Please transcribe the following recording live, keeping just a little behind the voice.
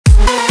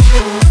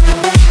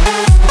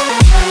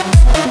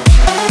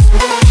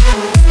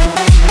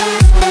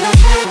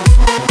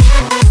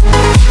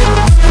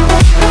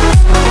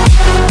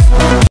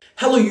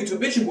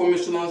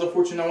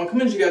McJuggerNuggets. I want to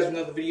come at you guys with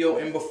another video,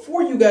 and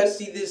before you guys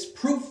see this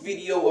proof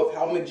video of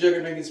how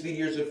McJuggerNuggets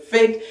videos are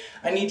fake,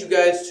 I need you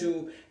guys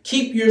to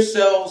keep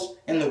yourselves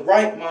in the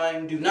right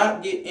mind. Do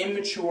not get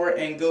immature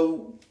and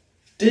go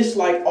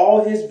dislike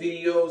all his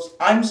videos.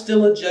 I'm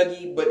still a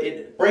Juggy, but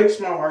it breaks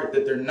my heart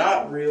that they're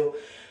not real.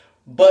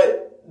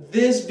 But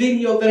this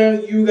video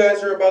that you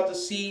guys are about to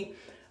see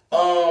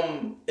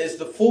is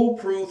the full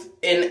proof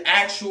and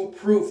actual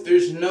proof.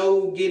 There's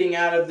no getting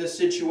out of this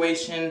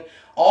situation.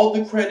 All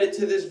the credit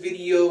to this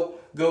video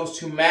goes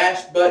to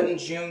Mash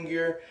Buttons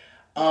Jr.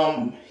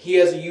 He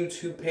has a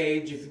YouTube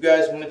page. If you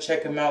guys want to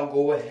check him out,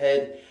 go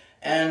ahead.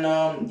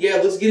 And yeah,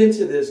 let's get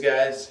into this,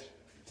 guys.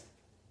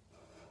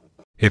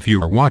 If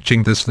you are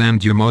watching this, then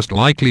you most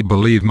likely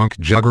believe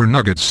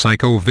McJuggerNuggets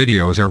psycho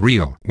videos are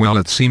real. Well,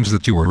 it seems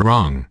that you were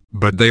wrong,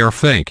 but they are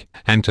fake,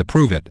 and to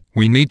prove it,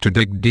 we need to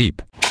dig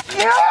deep.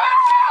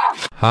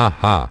 Ha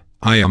ha,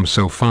 I am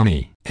so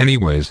funny.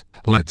 Anyways,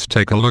 let's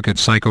take a look at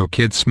Psycho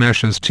Kid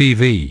Smashes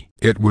TV.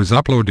 It was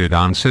uploaded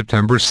on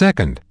September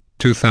 2nd,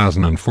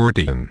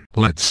 2014.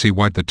 Let's see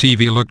what the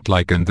TV looked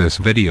like in this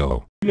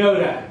video. You know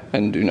that.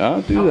 And do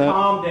not do that.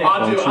 Calm down.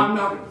 I do. I'm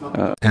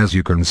not. As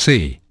you can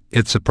see,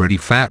 it's a pretty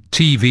fat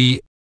TV.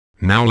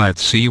 Now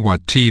let's see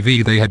what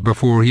TV they had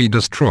before he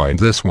destroyed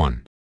this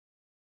one.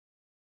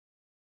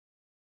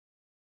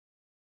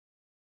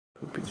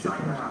 Fucking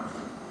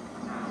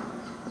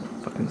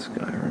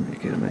Skyrim, you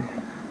kidding me?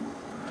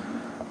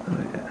 Oh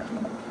yeah.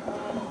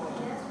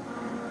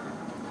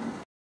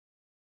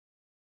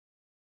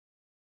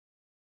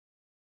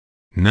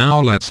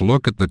 Now let's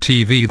look at the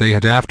TV they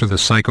had after the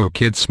Psycho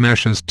Kid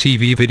Smashes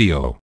TV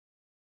video.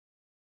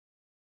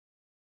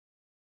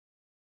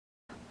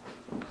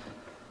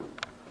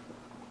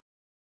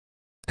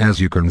 As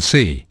you can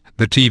see,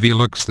 the TV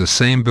looks the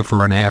same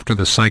before and after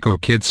the Psycho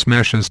Kid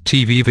Smashes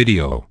TV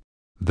video.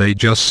 They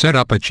just set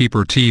up a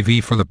cheaper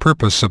TV for the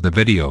purpose of the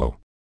video.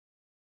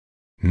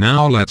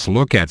 Now let's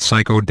look at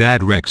Psycho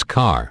Dad Rex's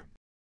car.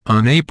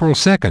 On April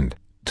 2nd,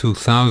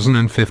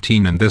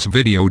 2015, in this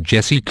video,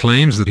 Jesse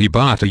claims that he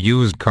bought a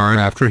used car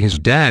after his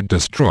dad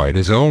destroyed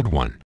his old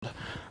one.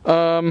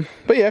 But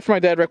yeah, after my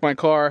dad wrecked my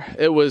car,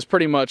 it was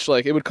pretty much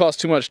like it would cost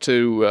too much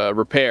to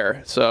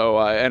repair, so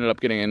I ended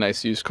up getting a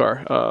nice used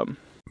car.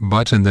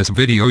 But in this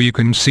video you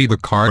can see the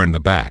car in the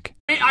back.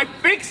 Hey, I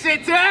fixed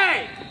it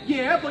today!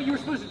 Yeah, but you were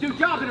supposed to do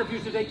job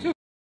interviews today too.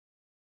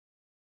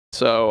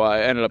 So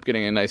I ended up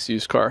getting a nice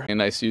used car,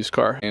 As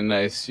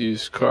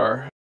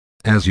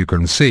you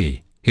can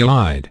see, he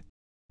lied.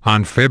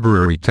 On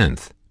February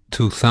 10th,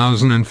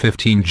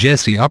 2015,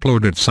 Jesse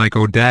uploaded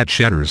Psycho Dad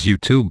Shedder's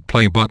YouTube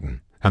play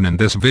button, and in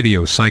this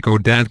video Psycho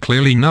Dad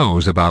clearly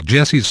knows about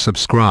Jesse's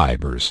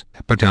subscribers.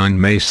 But on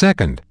May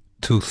 2nd,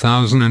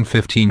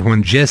 2015,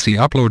 when Jesse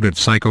uploaded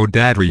Psycho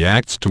Dad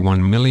Reacts to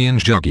 1 Million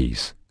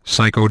Juggies,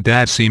 Psycho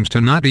Dad seems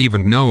to not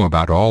even know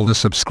about all the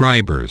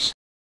subscribers.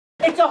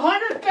 It's a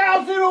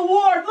 100,000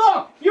 award.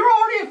 Look, you're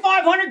already at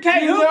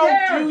 500K. Who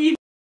cares?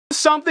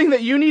 Something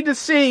that you need to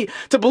see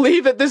to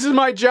believe that this is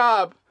my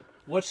job.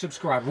 What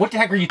subscriber? What the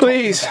heck are you talking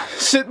about?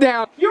 Please, sit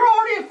down. You're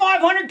already at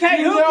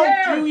 500K. Who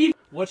cares?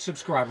 What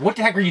subscriber? What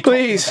the heck are you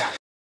talking about?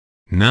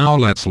 Now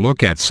let's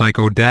look at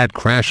Psycho Dad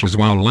crashes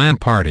while LAN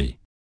party.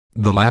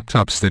 The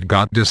laptops that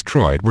got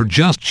destroyed were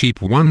just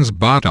cheap ones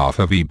bought off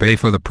of eBay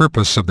for the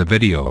purpose of the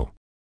video.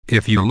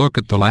 If you look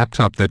at the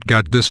laptop that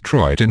got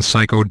destroyed in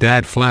Psycho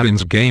Dad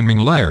Flatten's gaming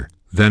lair,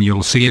 then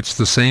you'll see it's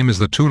the same as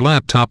the two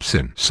laptops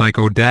in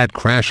Psycho Dad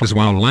crashes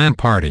while LAN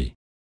party.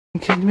 Are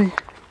you kidding me?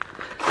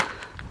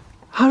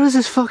 How does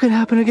this fucking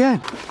happen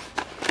again?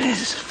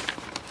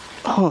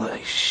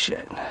 Holy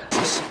shit.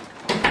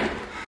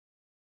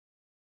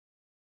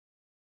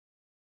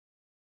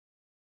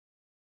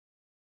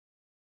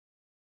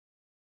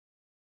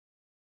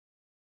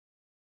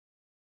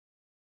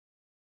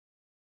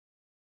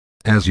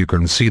 As you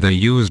can see, they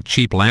used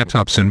cheap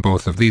laptops in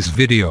both of these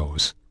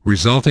videos,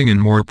 resulting in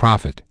more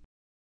profit.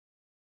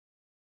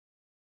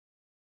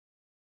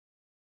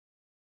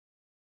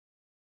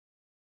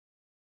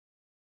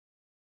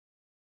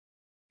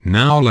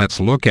 Now let's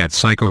look at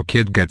Psycho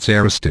Kid Gets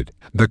Arrested.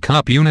 The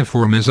cop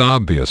uniform is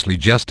obviously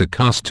just a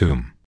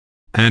costume.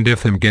 And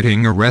if him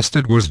getting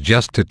arrested was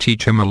just to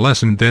teach him a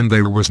lesson, then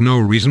there was no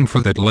reason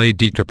for that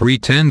lady to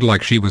pretend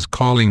like she was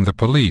calling the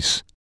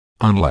police.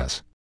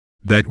 Unless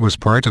that was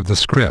part of the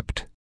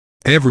script.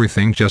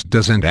 Everything just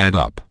doesn't add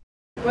up.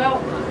 Well,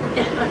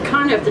 I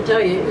kind of have to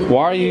tell you.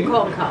 Why are you... Didn't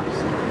call the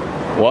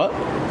cops.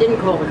 What? Didn't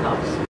call the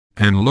cops.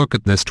 And look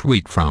at this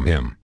tweet from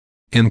him.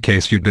 In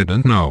case you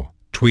didn't know,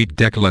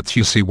 TweetDeck lets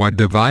you see what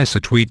device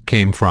a tweet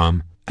came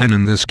from, and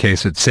in this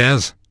case it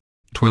says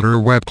Twitter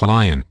web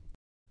client,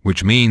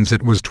 which means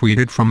it was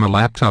tweeted from a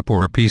laptop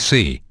or a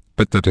PC,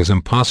 but that is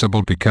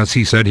impossible because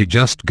he said he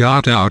just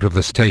got out of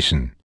the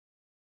station.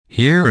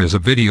 Here is a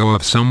video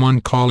of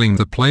someone calling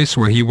the place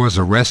where he was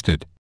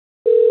arrested.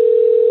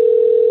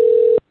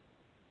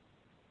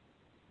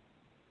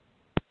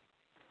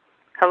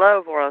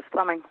 Hello, Voros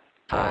Plumbing.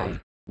 Hi,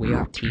 we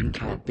are Team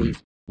Cat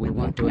Beef. We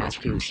want to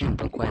ask you a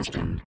simple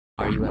question.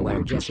 Are you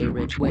aware Jesse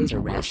Ridgway's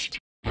arrest,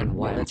 and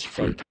why it's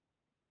fake?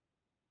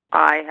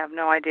 I have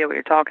no idea what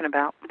you're talking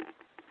about.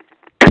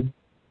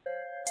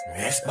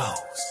 Yes,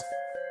 boss.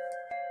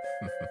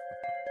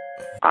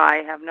 I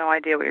have no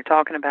idea what you're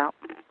talking about.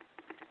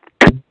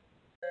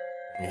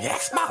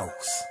 Yes,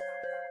 boss.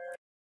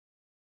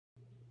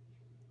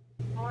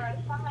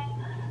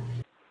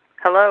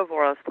 Hello,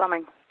 Voros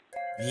Plumbing.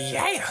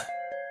 Yeah.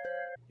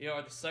 Yo,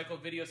 are the psycho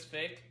videos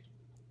fake?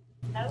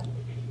 No.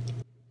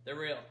 They're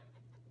real.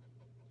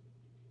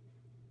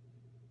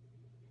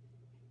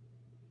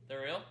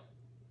 They're real?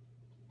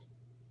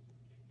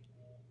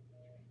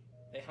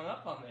 They hung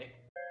up on me.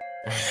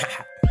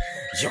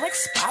 You're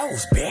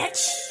exposed,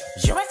 bitch.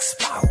 You're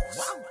exposed.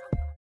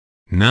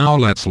 Now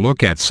let's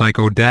look at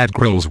Psycho Dad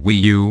Grill's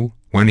Wii U.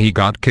 When he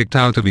got kicked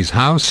out of his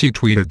house he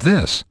tweeted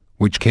this,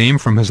 which came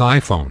from his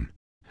iPhone.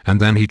 And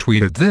then he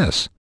tweeted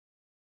this.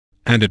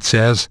 And it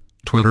says,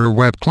 Twitter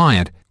web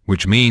client,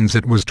 which means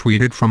it was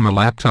tweeted from a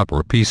laptop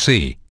or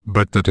PC,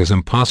 but that is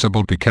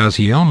impossible because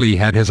he only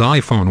had his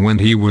iPhone when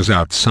he was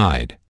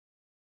outside.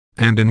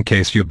 And in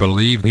case you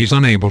believe he's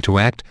unable to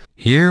act,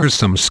 here's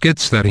some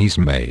skits that he's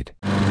made.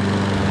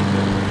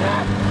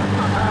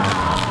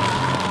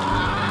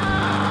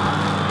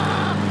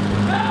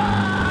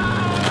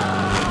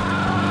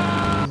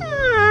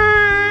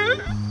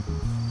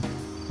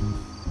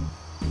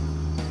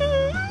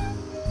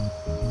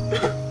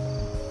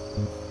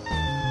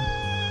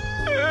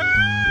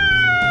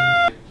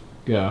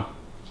 Go.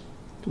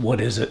 What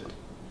is it?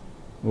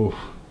 Oof,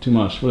 too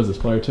much. What is this,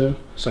 Player 2?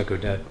 Psycho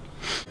Dad.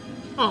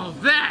 Oh,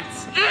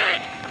 that's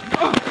it!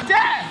 Oh,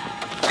 Dad!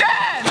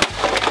 Dad!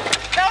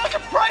 That was a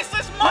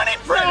priceless money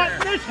printer!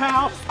 Not this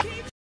house!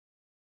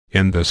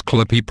 In this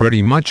clip he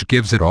pretty much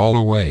gives it all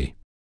away.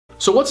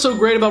 So what's so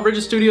great about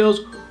Ridges Studios?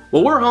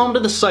 Well, we're home to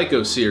the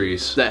Psycho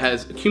series that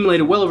has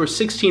accumulated well over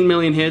 16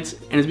 million hits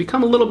and has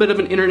become a little bit of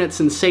an internet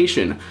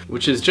sensation,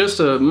 which is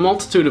just a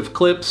multitude of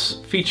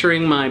clips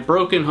featuring my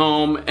broken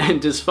home and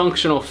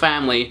dysfunctional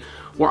family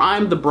where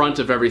I'm the brunt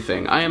of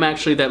everything. I am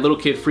actually that little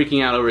kid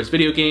freaking out over his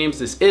video games.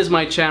 This is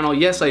my channel.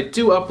 Yes, I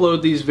do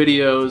upload these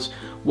videos.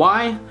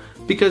 Why?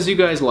 Because you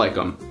guys like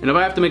them. And if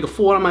I have to make a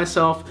fool out of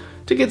myself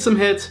to get some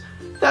hits,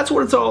 that's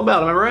what it's all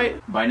about, am I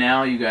right? By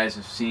now you guys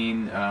have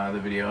seen the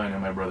video. I know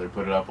my brother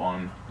put it up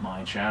on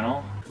my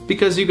channel.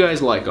 Because you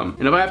guys like them.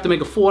 And if I have to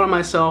make a fool out of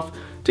myself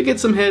to get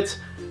some hits,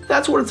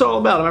 that's what it's all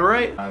about, am I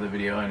right? The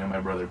video, I know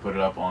my brother put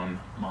it up on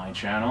my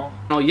channel.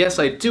 Oh yes,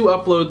 I do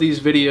upload these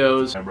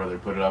videos. My brother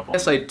put it up on...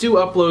 Yes, I do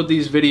upload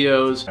these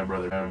videos. My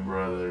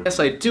brother.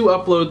 Yes, I do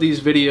upload these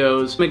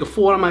videos. Make a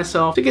fool out of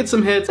myself to get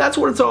some hits. That's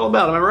what it's all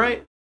about, am I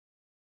right?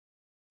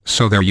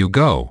 So there you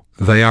go,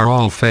 they are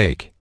all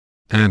fake.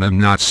 And I'm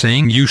not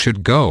saying you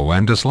should go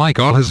and dislike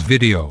all his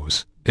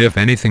videos. If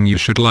anything you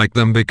should like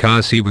them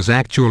because he was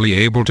actually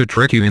able to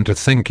trick you into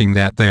thinking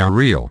that they are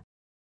real.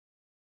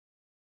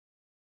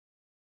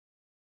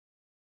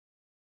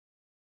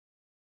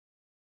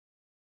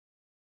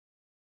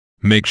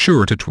 Make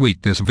sure to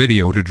tweet this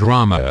video to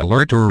Drama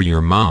Alert or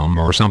your mom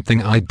or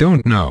something, I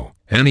don't know.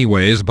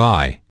 Anyways,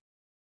 bye.